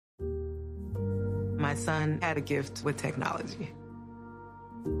my son had a gift with technology.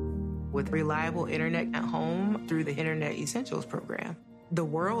 With reliable internet at home through the Internet Essentials program, the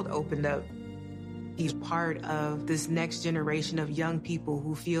world opened up. He's part of this next generation of young people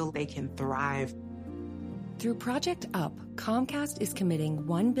who feel they can thrive. Through Project UP, Comcast is committing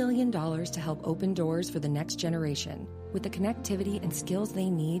 $1 billion to help open doors for the next generation with the connectivity and skills they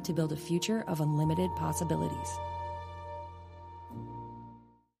need to build a future of unlimited possibilities.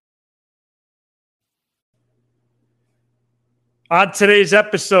 On today's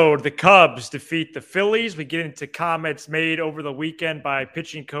episode, the Cubs defeat the Phillies. We get into comments made over the weekend by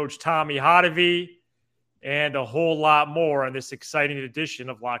pitching coach Tommy Hotovy and a whole lot more on this exciting edition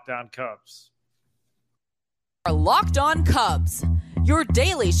of Locked On Cubs. Locked On Cubs, your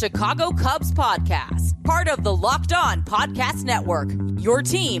daily Chicago Cubs podcast, part of the Locked On Podcast Network, your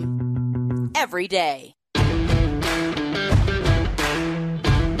team every day.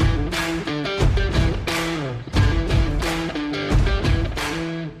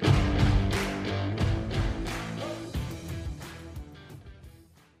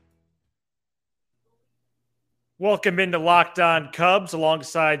 Welcome into Locked On Cubs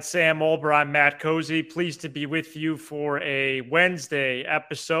alongside Sam Olber. I'm Matt Cozy. Pleased to be with you for a Wednesday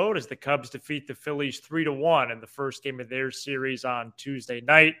episode as the Cubs defeat the Phillies 3-1 in the first game of their series on Tuesday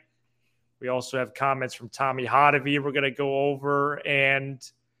night. We also have comments from Tommy Hotovy we're going to go over, and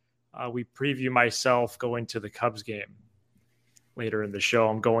we preview myself going to the Cubs game later in the show.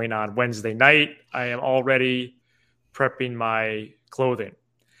 I'm going on Wednesday night. I am already prepping my clothing.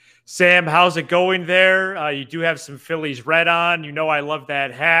 Sam, how's it going there? You do have some Phillies red on. You know I love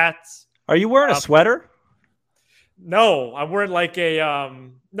that hat. Are you wearing a sweater? No, I'm wearing like a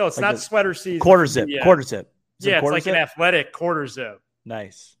no, it's like not sweater season. Quarter zip. Quarter zip. Yeah, it's like an athletic quarter zip.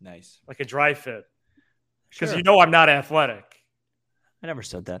 Nice. Like a dry fit. Because Sure. you know I'm not athletic. I never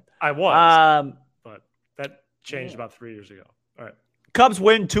said that. I was. But that changed about 3 years ago. All right. Cubs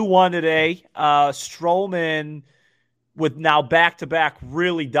win 2-1 today. Stroman with now back-to-back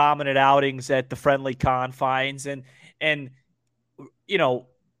really dominant outings at the friendly confines. And you know,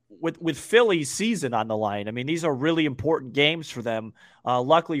 with Philly's season on the line, I mean, these are really important games for them.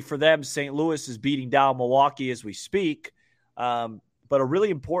 Luckily for them, St. Louis is beating down Milwaukee as we speak. But a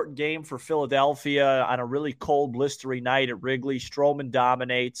really important game for Philadelphia on a really cold, blistery night at Wrigley. Stroman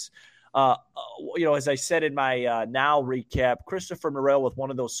dominates. As I said in my now recap, Christopher Morel with one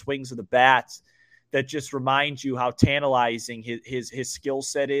of those swings of the bats that just reminds you how tantalizing his skill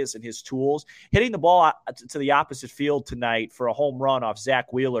set is and his tools. Hitting the ball to the opposite field tonight for a home run off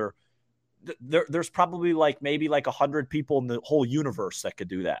Zach Wheeler, there's probably maybe 100 people in the whole universe that could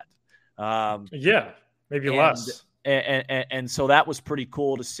do that. Maybe less. And so that was pretty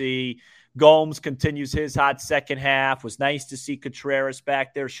cool to see. Gomes continues his hot second half. Was nice to see Contreras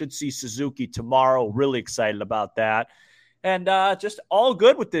back there. Should see Suzuki tomorrow. Really excited about that. And just all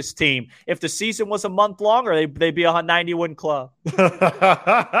good with this team. If the season was a month longer, they'd be a 90-win club.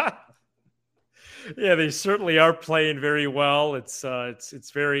 Yeah, they certainly are playing very well. It's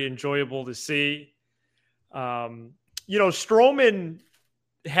very enjoyable to see. Stroman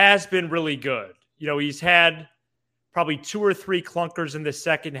has been really good. He's had probably 2 or 3 clunkers in the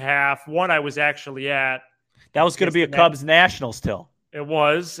second half. One I was actually at. That was going to be a Cubs Nationals till. It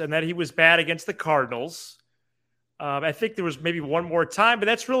was, and then he was bad against the Cardinals. I think there was maybe one more time, but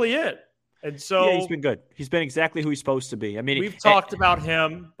that's really it. And so yeah, he's been good. He's been exactly who he's supposed to be. I mean, we've talked about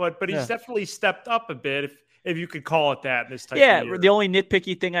him, but he's definitely stepped up a bit, if you could call it that, in this type of year. The only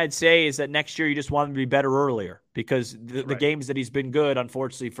nitpicky thing I'd say is that next year you just want him to be better earlier because the games that he's been good,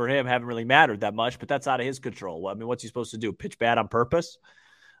 unfortunately for him, haven't really mattered that much, but that's out of his control. I mean, what's he supposed to do? Pitch bad on purpose?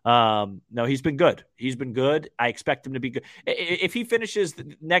 No, he's been good. He's been good. I expect him to be good. If he finishes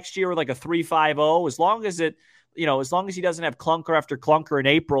next year with like a 3.50, as long as he doesn't have clunker after clunker in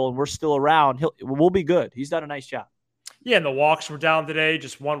April and we're still around, we'll be good. He's done a nice job. Yeah, and the walks were down today.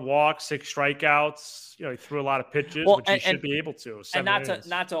 Just 1 walk, 6 strikeouts. He threw a lot of pitches, which he should be able to. And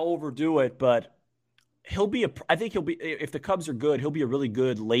not to overdo it, but I think he'll be, if the Cubs are good, he'll be a really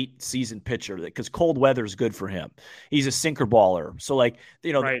good late season pitcher because cold weather is good for him. He's a sinker baller. So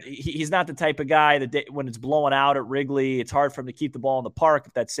he's not the type of guy that when it's blowing out at Wrigley, it's hard for him to keep the ball in the park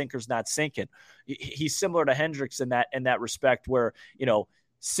if that sinker's not sinking. He's similar to Hendricks in that respect where,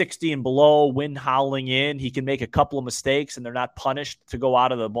 60 and below, wind howling in, he can make a couple of mistakes and they're not punished to go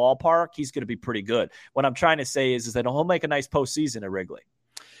out of the ballpark. He's going to be pretty good. What I'm trying to say is that he'll make a nice postseason at Wrigley.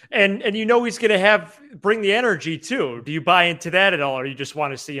 And he's going to bring the energy too. Do you buy into that at all, or you just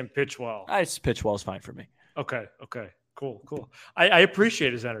want to see him pitch well? Pitch well is fine for me. Okay. Cool. I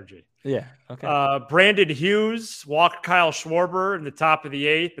appreciate his energy. Yeah. Okay. Brandon Hughes walked Kyle Schwarber in the top of the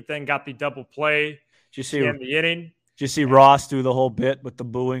 8th, but then got the double play Did you see the end of the inning. Did you see Ross do the whole bit with the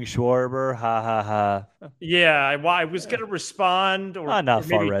booing Schwarber? Ha ha ha. Yeah, I was going to respond or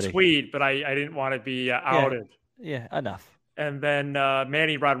maybe already. tweet, but I didn't want to be outed. Yeah, enough. And then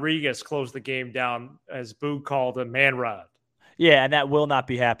Manny Rodriguez closed the game down, as Boog called a man rod. Yeah, and that will not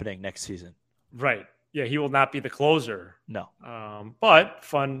be happening next season. Right. Yeah, he will not be the closer. No. But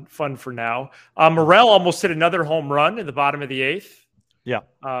fun for now. Morel almost hit another home run in the bottom of the 8th.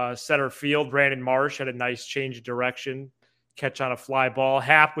 Yeah. Center field, Brandon Marsh had a nice change of direction, catch on a fly ball.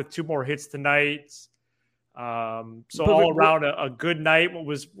 Happ with 2 more hits tonight. All around a good night. What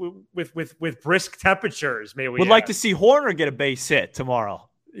was with brisk temperatures? Maybe would like to see Horner get a base hit tomorrow.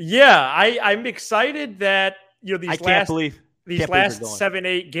 Yeah, I'm excited that these I can't believe these last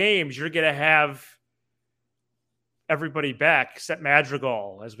 7-8 games you're going to have everybody back except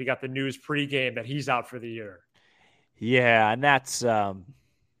Madrigal, as we got the news pregame that he's out for the year. Yeah, and that's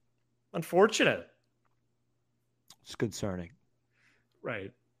unfortunate. It's concerning.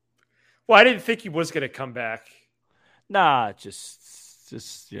 Right. Well, I didn't think he was going to come back. Nah, just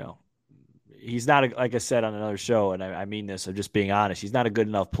he's not like I said on another show, and I mean this. I'm just being honest. He's not a good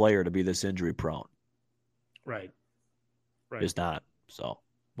enough player to be this injury prone. Right. He's not. So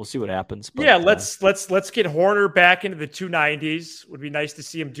we'll see what happens. But, yeah, let's get Horner back into the 290s. Would be nice to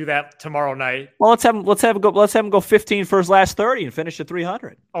see him do that tomorrow night. Well, let's have him go 15 for his last 30 and finish at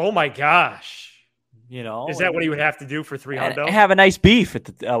 300. Oh my gosh. Is that what he would have to do for 300? Have a nice beef at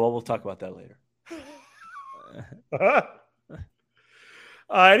the. We'll talk about that later.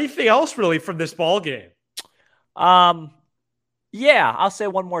 Anything else really from this ball game? Yeah, I'll say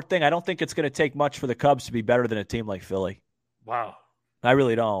one more thing. I don't think it's going to take much for the Cubs to be better than a team like Philly. Wow. I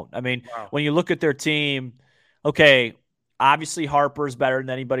really don't. I mean, when you look at their team, okay, obviously Harper's better than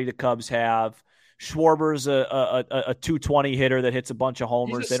anybody the Cubs have. Schwarber's a 220 hitter that hits a bunch of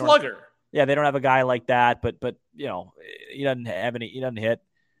homers. He's a slugger. They don't have a guy like that, but he doesn't have any. He doesn't hit.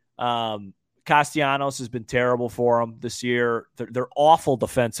 Castellanos has been terrible for them this year. They're awful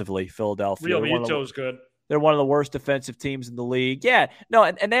defensively. Philadelphia. Realmuto's good. They're one of the worst defensive teams in the league. Yeah, no,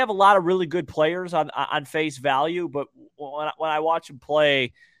 and they have a lot of really good players on face value. But when I watch them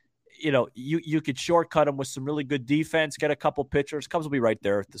play, you could shortcut them with some really good defense. Get a couple pitchers. Cubs will be right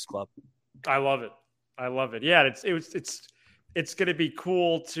there at this club. I love it. Yeah, it's going to be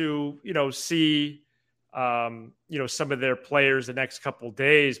cool to see some of their players the next couple of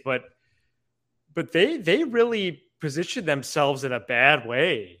days, but they really position themselves in a bad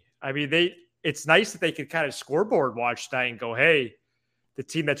way. I mean, it's nice that they can kind of scoreboard watch tonight and go, hey, the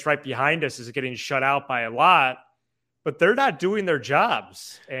team that's right behind us is getting shut out by a lot, but they're not doing their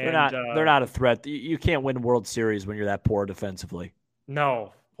jobs. And they're not a threat. You can't win World Series when you're that poor defensively.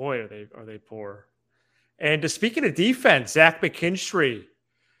 No, boy, are they poor. And speaking of defense, Zach McKinstry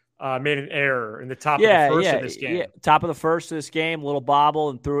made an error in the top of the first of this game. Yeah, top of the first of this game, little bobble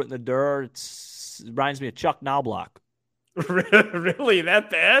and threw it in the dirt. It reminds me of Chuck Knobloch. Really?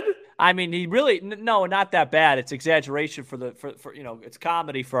 That bad? I mean, no, not that bad. It's exaggeration for it's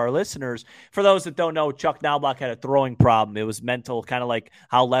comedy for our listeners. For those that don't know, Chuck Knobloch had a throwing problem. It was mental, kind of like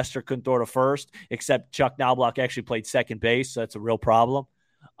how Lester couldn't throw to first, except Chuck Knobloch actually played second base, so that's a real problem.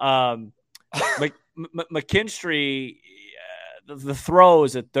 McKinstry, the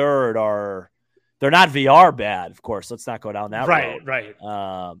throws at third they're not VR bad, of course. Let's not go down that road. Right.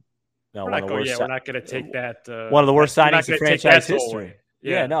 No, we're not going to take that. One of the worst signings in franchise history.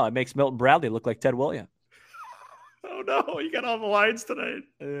 Yeah, no, it makes Milton Bradley look like Ted Williams. Oh no, you got all the lines tonight.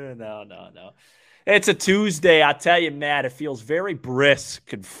 No. It's a Tuesday. I tell you, Matt, it feels very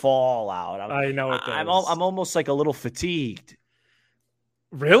brisk and fall out. I know it does. I'm almost like a little fatigued.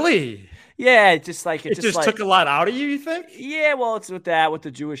 Really? Yeah, it just took a lot out of you think? Yeah, well, it's with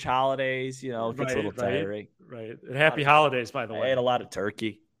the Jewish holidays, it gets a little tiring. Right. And happy holidays, by the way. I ate a lot of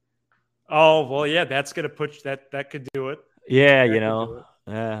turkey. Oh, well, yeah, that's going to push that could do it. Yeah,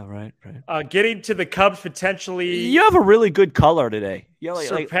 Yeah, right. Getting to the Cubs potentially. You have a really good color today.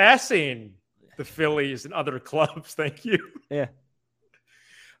 Surpassing the Phillies and other clubs. Thank you. Yeah.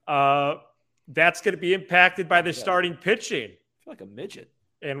 That's going to be impacted by the starting pitching. I feel like a midget.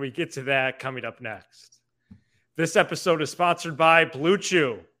 And we get to that coming up next. This episode is sponsored by Blue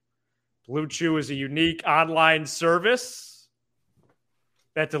Chew. Blue Chew is a unique online service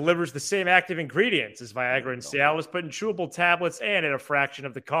that delivers the same active ingredients as Viagra and Cialis, but in chewable tablets and at a fraction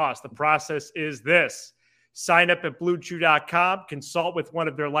of the cost. The process is this. Sign up at BlueChew.com, consult with one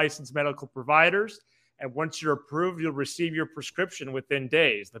of their licensed medical providers, and once you're approved, you'll receive your prescription within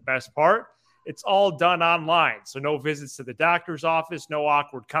days. The best part? It's all done online, so no visits to the doctor's office, no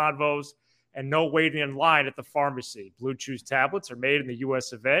awkward convos, and no waiting in line at the pharmacy. Blue Chew's tablets are made in the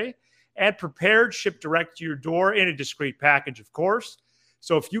US of A, and prepared, shipped direct to your door in a discreet package, of course.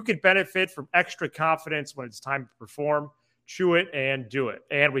 So if you can benefit from extra confidence when it's time to perform, chew it and do it.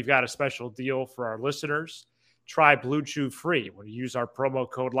 And we've got a special deal for our listeners. Try Blue Chew free. When you use our promo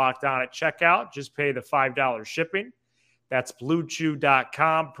code LOCKEDON at checkout, just pay the $5 shipping. That's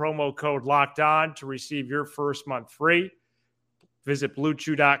BlueChew.com, promo code LOCKEDON to receive your first month free. Visit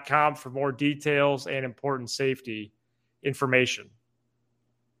BlueChew.com for more details and important safety information.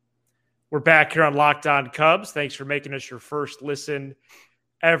 We're back here on Locked On Cubs. Thanks for making us your first listen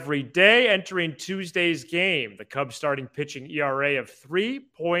every day. Entering Tuesday's game, the Cubs starting pitching ERA of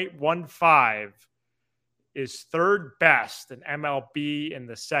 3.15 is third best in MLB in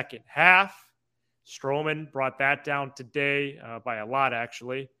the second half. Stroman brought that down today by a lot,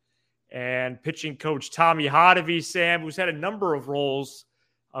 actually. And pitching coach Tommy Hotovy, Sam, who's had a number of roles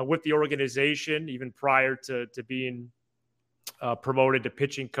with the organization, even prior to being promoted to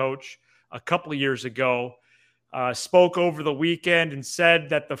pitching coach a couple of years ago, spoke over the weekend and said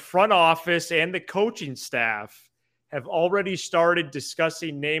that the front office and the coaching staff have already started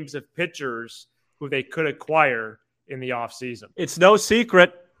discussing names of pitchers who they could acquire in the offseason. It's no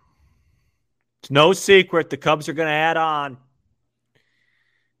secret. It's no secret the Cubs are going to add on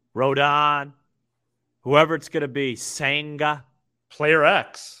Rodon, whoever it's going to be, Senga, Player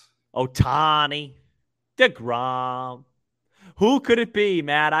X, Ohtani, DeGrom. Who could it be,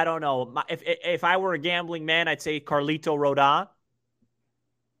 Matt? I don't know. If I were a gambling man, I'd say Carlito Rodon.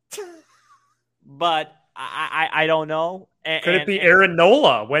 But I don't know. Could it be Aaron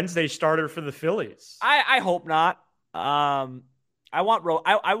Nola, Wednesday starter for the Phillies? I hope not. I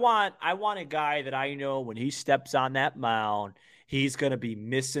want a guy that I know when he steps on that mound, he's going to be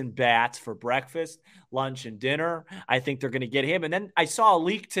missing bats for breakfast, lunch, and dinner. I think they're going to get him. And then I saw a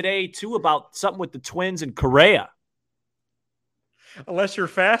leak today, too, about something with the Twins and Correa. Unless you're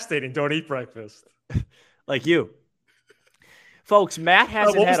fasting and don't eat breakfast. Like you. Folks, Matt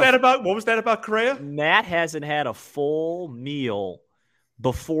hasn't what was that about Correa? Matt hasn't had a full meal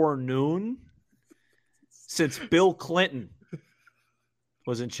before noon since Bill Clinton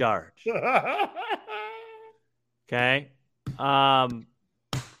was in charge. Okay. What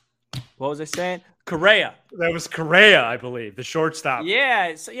was I saying? Correa. That was Correa, I believe, the shortstop.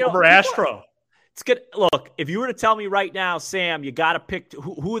 Yeah. So, over Astro. It's good. Look, if you were to tell me right now, Sam, you got to pick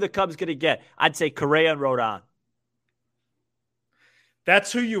who the Cubs going to get, I'd say Correa and Rodon.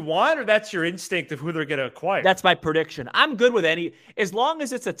 That's who you want, or that's your instinct of who they're going to acquire? That's my prediction. I'm good with any. As long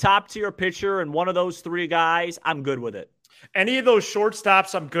as it's a top-tier pitcher and one of those three guys, I'm good with it. Any of those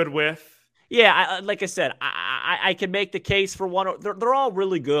shortstops I'm good with. Yeah, like I said, I can make the case for one. They're all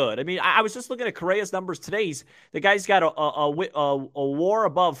really good. I mean, I was just looking at Correa's numbers today. The guy's got a WAR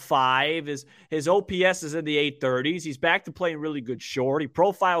above 5. His OPS is in the 830s. He's back to playing really good short. He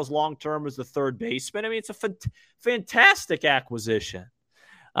profiles long-term as the third baseman. I mean, it's a fantastic acquisition.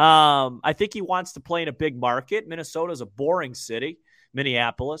 I think he wants to play in a big market. Minnesota's a boring city.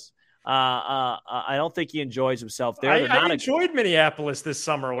 Minneapolis. I don't think he enjoys himself there. I enjoyed Minneapolis this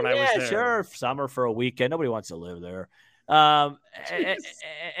summer when I was there. Yeah, sure. Summer for a weekend. Nobody wants to live there.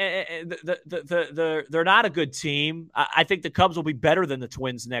 They're not a good team. I think the Cubs will be better than the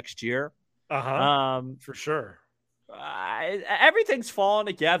Twins next year. For sure. Everything's falling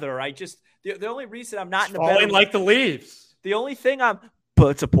together. The only reason I'm not in the falling like the leaves. The only thing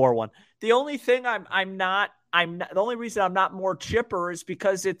it's a poor one. The only thing the only reason I'm not more chipper is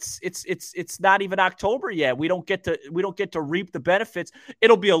because it's not even October yet. We don't get to reap the benefits.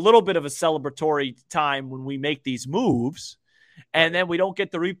 It'll be a little bit of a celebratory time when we make these moves, and then we don't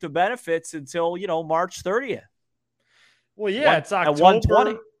get to reap the benefits until March 30th. Well, yeah, it's October. At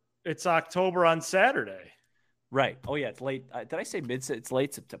 1:20. It's October on Saturday. Right. Oh yeah, it's late. Did I say mid? It's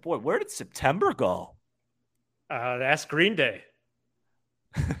late September. Boy, where did September go? That's Green Day.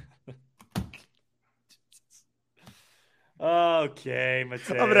 Okay,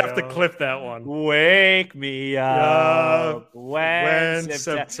 Mateo. I'm going to have to clip that one. Wake me up when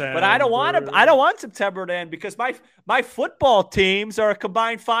September. But I don't want September to end because my football teams are a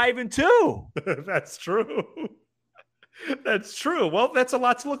combined 5-2. That's true. That's true. Well, that's a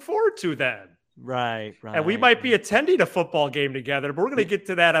lot to look forward to then. Right. And we might be attending a football game together, but we're going to get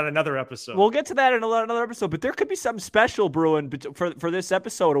to that on another episode. We'll get to that in another episode, but there could be something special brewing for this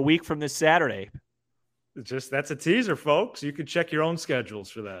episode a week from this Saturday. That's a teaser, folks. You can check your own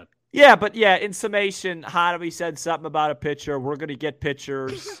schedules for that. Yeah, but in summation, Hotovy said something about a pitcher. We're going to get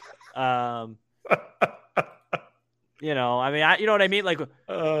pitchers. I mean, you know what I mean? Like,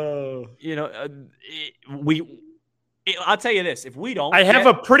 I'll tell you this: if we don't, I have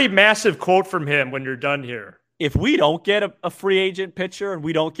a pretty massive quote from him when you're done here. if we don't get a free agent pitcher and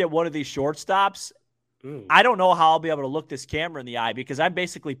we don't get one of these shortstops, I don't know how I'll be able to look this camera in the eye because I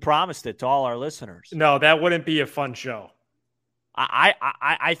basically promised it to all our listeners. No, that wouldn't be a fun show.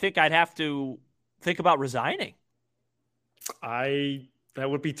 I think I'd have to think about resigning. That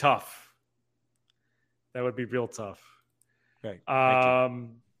would be tough. That would be real tough. Right.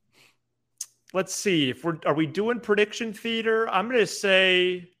 Let's see. Are we doing prediction theater? I'm going to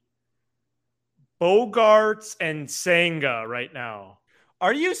say Bogarts and Senga right now.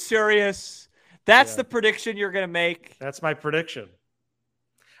 Are you serious? That's the prediction you're going to make? That's my prediction.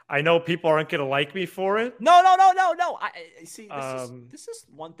 I know people aren't going to like me for it. No. I see. This is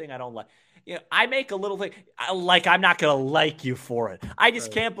one thing I don't like. You know, I make a little thing like I'm not going to like you for it. I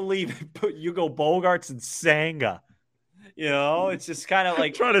just can't believe you go Bogarts and Senga. You know, it's just kind of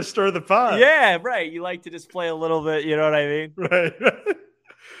like trying to stir the pot. Yeah, right. You like to just play a little bit. You know what I mean? Right.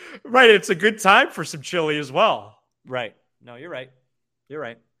 Right. It's a good time for some chili as well. Right. No, you're right. You're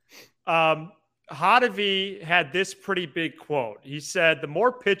right. Hottovy had this pretty big quote. He said, the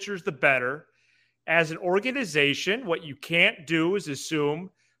more pitchers, the better. As an organization, what you can't do is assume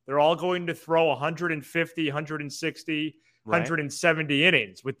they're all going to throw 150, 160, 170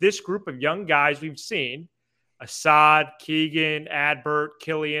 innings. With this group of young guys we've seen, Assad, Keegan, Adbert,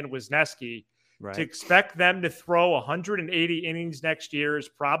 Killian, Wisniewski, to expect them to throw 180 innings next year is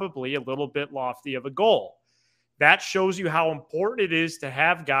probably a little bit lofty of a goal. That shows you how important it is to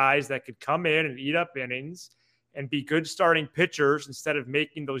have guys that could come in and eat up innings and be good starting pitchers instead of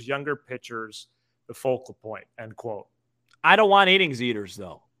making those younger pitchers the focal point, end quote. I don't want innings eaters,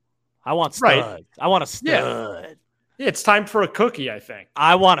 though. I want studs. Right. I want a stud. Yeah, it's time for a cookie, I think.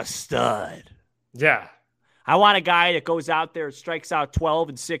 I want a stud. Yeah. I want a guy that goes out there, strikes out 12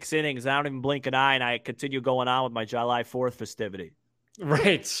 in 6 innings, and I don't even blink an eye, and I continue going on with my July 4th festivity.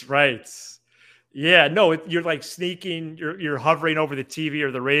 Right. Yeah, no, you're like sneaking, you're hovering over the TV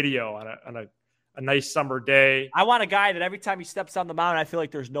or the radio on a nice summer day. I want a guy that every time he steps on the mound, I feel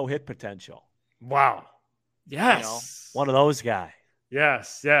like there's no hit potential. Wow. Yes. You know, one of those guys.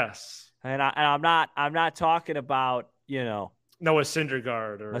 Yes. And I'm not talking about, Noah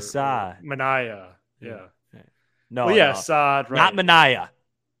Syndergaard or Assad. Or Manaea. Yeah. No. Well, yeah, Assad, right. Not Manaea.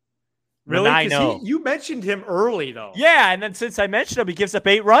 Really? Because you mentioned him early, though. Yeah, and then since I mentioned him, he gives up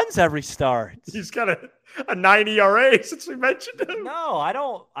 8 runs every start. He's got a 9 ERA since we mentioned him. No, I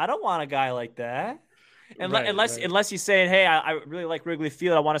don't want a guy like that. Unless he's saying, hey, I really like Wrigley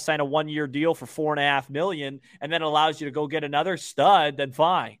Field. I want to sign a 1-year deal for $4.5 million, and then it allows you to go get another stud, then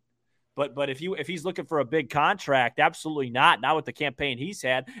fine. But if he's looking for a big contract, absolutely not. Not with the campaign he's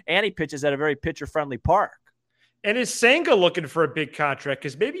had, and he pitches at a very pitcher-friendly park. And is Senga looking for a big contract?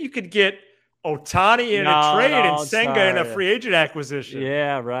 Because maybe you could get Ohtani in a trade and Senga in a free agent acquisition.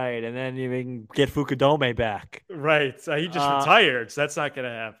 Yeah, right. And then you can get Fukudome back. Right. He just retired, so that's not going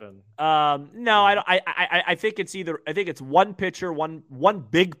to happen. No, I don't. I think it's either. I think it's one pitcher, one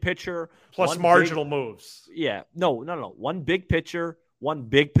big pitcher plus marginal moves. Yeah. No. One big pitcher, one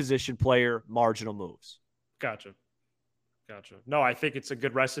big position player, marginal moves. Gotcha. No, I think it's a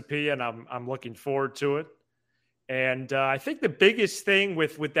good recipe, and I'm looking forward to it. And I think the biggest thing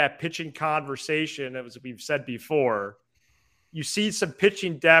with that pitching conversation, as we've said before, you see some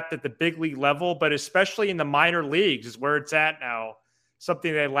pitching depth at the big league level, but especially in the minor leagues is where it's at now.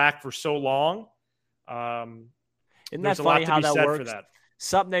 Something they lacked for so long. Isn't that funny how that works? For that.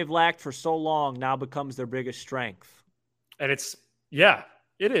 Something they've lacked for so long now becomes their biggest strength. And it is.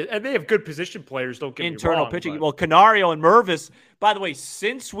 And they have good position players, don't get me wrong. Internal pitching. Well, Canario and Mervis, by the way,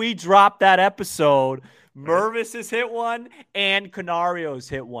 since we dropped that episode, Mervis has hit one and Canario's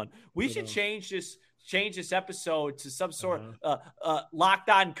hit one. We should change this episode to some sort of Locked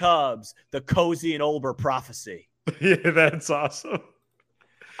On Cubs, the Cozy and Olber prophecy. Yeah, that's awesome.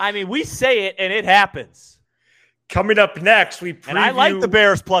 I mean, we say it and it happens. Coming up next, we preview... And I like the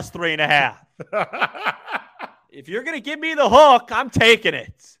Bears plus 3.5. If you're going to give me the hook, I'm taking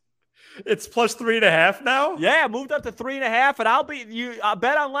it. It's plus 3.5 now? Yeah, moved up to 3.5, and I'll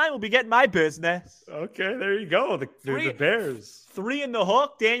Bet Online will be getting my business. Okay, there you go. The Bears. 3 in the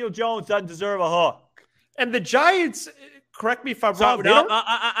hook. Daniel Jones doesn't deserve a hook. And the Giants, correct me if I'm wrong.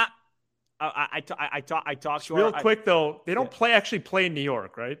 I talked to real quick though. They don't actually play in New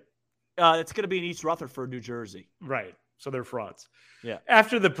York, right? It's going to be in East Rutherford, New Jersey. Right. So they're frauds. Yeah.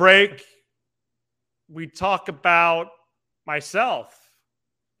 After the break, we talk about myself.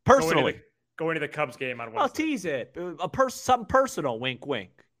 Personally. Going to the Cubs game on Wednesday. I'll tease it. Something personal, wink,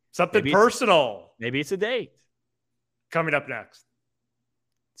 wink. Something personal. Maybe it's a date. Coming up next.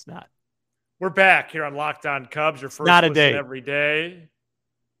 It's not. We're back here on Locked On Cubs, your first not a listen date. Every day.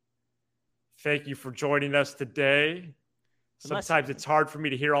 Thank you for joining us today. Sometimes it's hard for me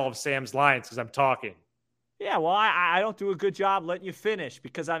to hear all of Sam's lines because I'm talking. Yeah, well, I don't do a good job letting you finish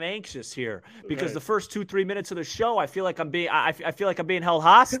because I'm anxious here. Because the first 2-3 minutes of the show, I feel like I'm being held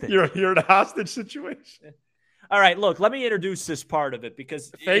hostage. You're in a hostage situation. All right, look, let me introduce this part of it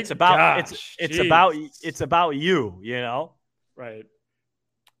because it's about you, you know? Right.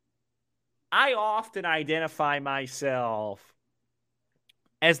 I often identify myself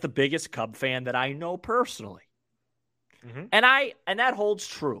as the biggest Cub fan that I know personally. Mm-hmm. And that holds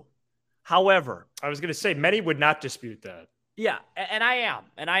true. However, I was going to say many would not dispute that. Yeah, and I am,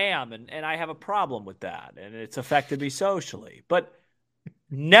 and I have a problem with that, and it's affected me socially. But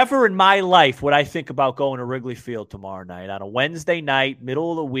never in my life would I think about going to Wrigley Field tomorrow night on a Wednesday night,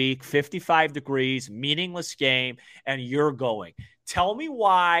 middle of the week, 55 degrees, meaningless game, and you're going. Tell me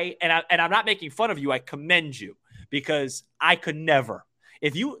why, and I'm not making fun of you. I commend you because I could never.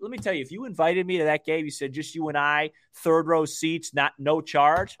 Let me tell you, if you invited me to that game, you said just you and I, third row seats, no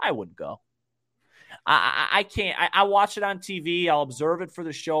charge, I wouldn't go. I can't. I watch it on TV. I'll observe it for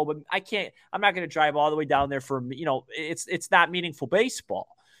the show, but I can't. I'm not going to drive all the way down there for, it's not meaningful baseball.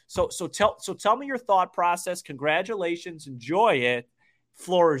 So tell me your thought process. Congratulations. Enjoy it.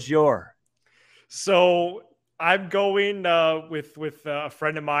 Floor is yours. So I'm going with a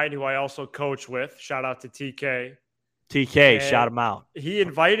friend of mine who I also coach with. Shout out to TK. TK, shout him out. He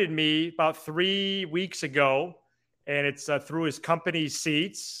invited me about 3 weeks ago, and it's through his company's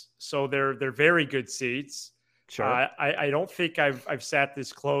seats. So they're very good seats. Sure. I don't think I've sat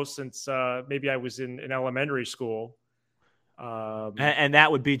this close since maybe I was in elementary school. And that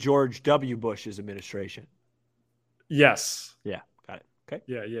would be George W. Bush's administration. Yes. Yeah. Got it. Okay.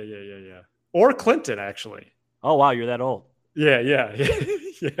 Yeah. Or Clinton, actually. Oh, wow. You're that old. Yeah.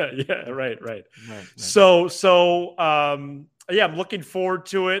 Right. So, I'm looking forward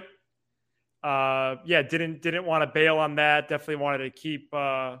to it. Didn't want to bail on that. Definitely wanted to keep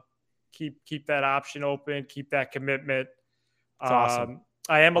that option open, keep that commitment. That's awesome.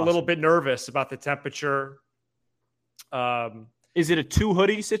 I am a little bit nervous about the temperature. Is it a 2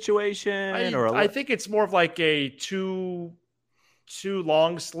 hoodie situation? I think it's more of like a two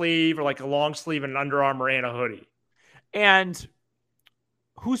long sleeve or like a long sleeve and an Under Armour and a hoodie. And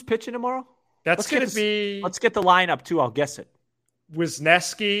who's pitching tomorrow? Let's get the lineup too. I'll guess it.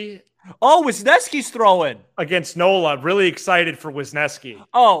 Wisniewski. Oh, Wisniewski's throwing against Nola. Really excited for Wisniewski.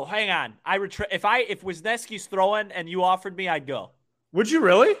 Oh, hang on. If Wisniewski's throwing and you offered me, I'd go. Would you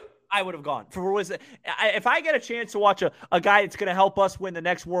really? I would have gone. If I get a chance to watch a guy that's going to help us win the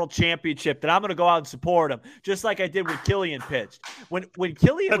next world championship, then I'm going to go out and support him, just like I did when Killian pitched. When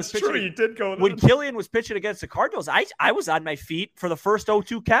Killian was pitching, you did go. When Killian was pitching against the Cardinals, I was on my feet for the first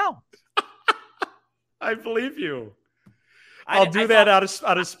 0-2 count. I believe you. I'll do that out of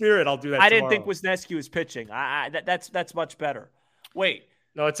spirit. I'll do that. I didn't think Wisniewski was pitching. That's much better. Wait,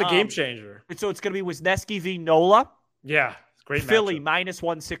 no, it's a game changer. So it's going to be Wisniewski v. Nola. Yeah, great. Philly matchup.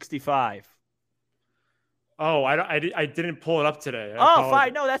 -165. Oh, I didn't pull it up today.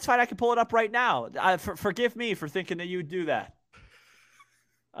 Fine. No, that's fine. I can pull it up right now. Forgive me for thinking that you would do that.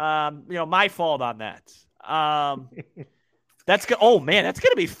 My fault on that. That's good. Oh man, that's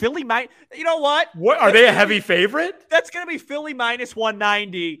gonna be Philly You know what? What are they a heavy favorite? That's gonna be Philly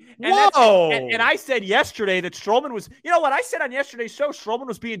 -190. Whoa! And I said yesterday that Stroman was. You know what? I said on yesterday's show Stroman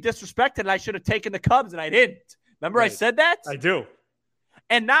was being disrespected, and I should have taken the Cubs, and I didn't. Remember, right. I said that. I do.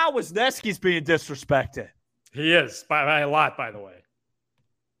 And now Wisniewski's being disrespected. He is by a lot, by the way.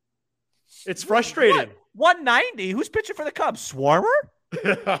 It's frustrating. What? 190? Who's pitching for the Cubs? Swarmer?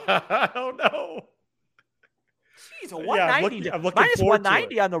 I don't know. Jeez, a 190. I'm looking minus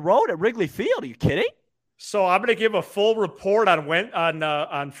 190 on the road at Wrigley Field. Are you kidding? So I'm going to give a full report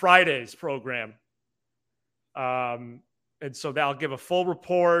on Friday's program. And so I'll give a full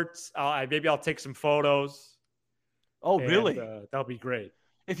report. Maybe I'll take some photos. Oh, really? That'll be great.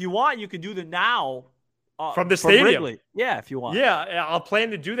 If you want, you can do the now from the stadium. Wrigley. Yeah, if you want. Yeah, I'll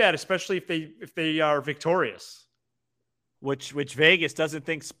plan to do that, especially if they are victorious. Which Vegas doesn't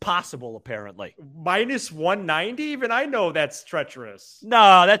think's possible, apparently. -190? Even I know that's treacherous. No,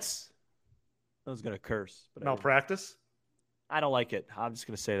 I was going to curse. But malpractice? I don't like it. I'm just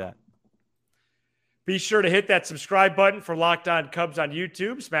going to say that. Be sure to hit that subscribe button for Locked On Cubs on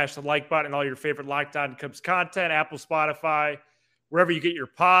YouTube. Smash the like button and all your favorite Locked On Cubs content, Apple, Spotify, wherever you get your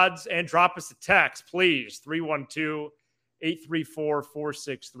pods. And drop us a text, please,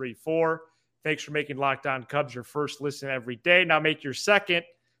 312-834-4634. Thanks for making Locked On Cubs your first listen every day. Now make your second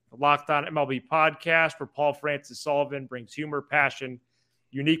the Locked On MLB podcast, where Paul Francis Sullivan brings humor, passion,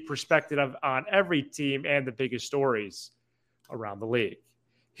 unique perspective on every team and the biggest stories around the league.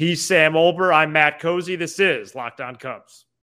 He's Sam Olber. I'm Matt Cozy. This is Locked On Cubs.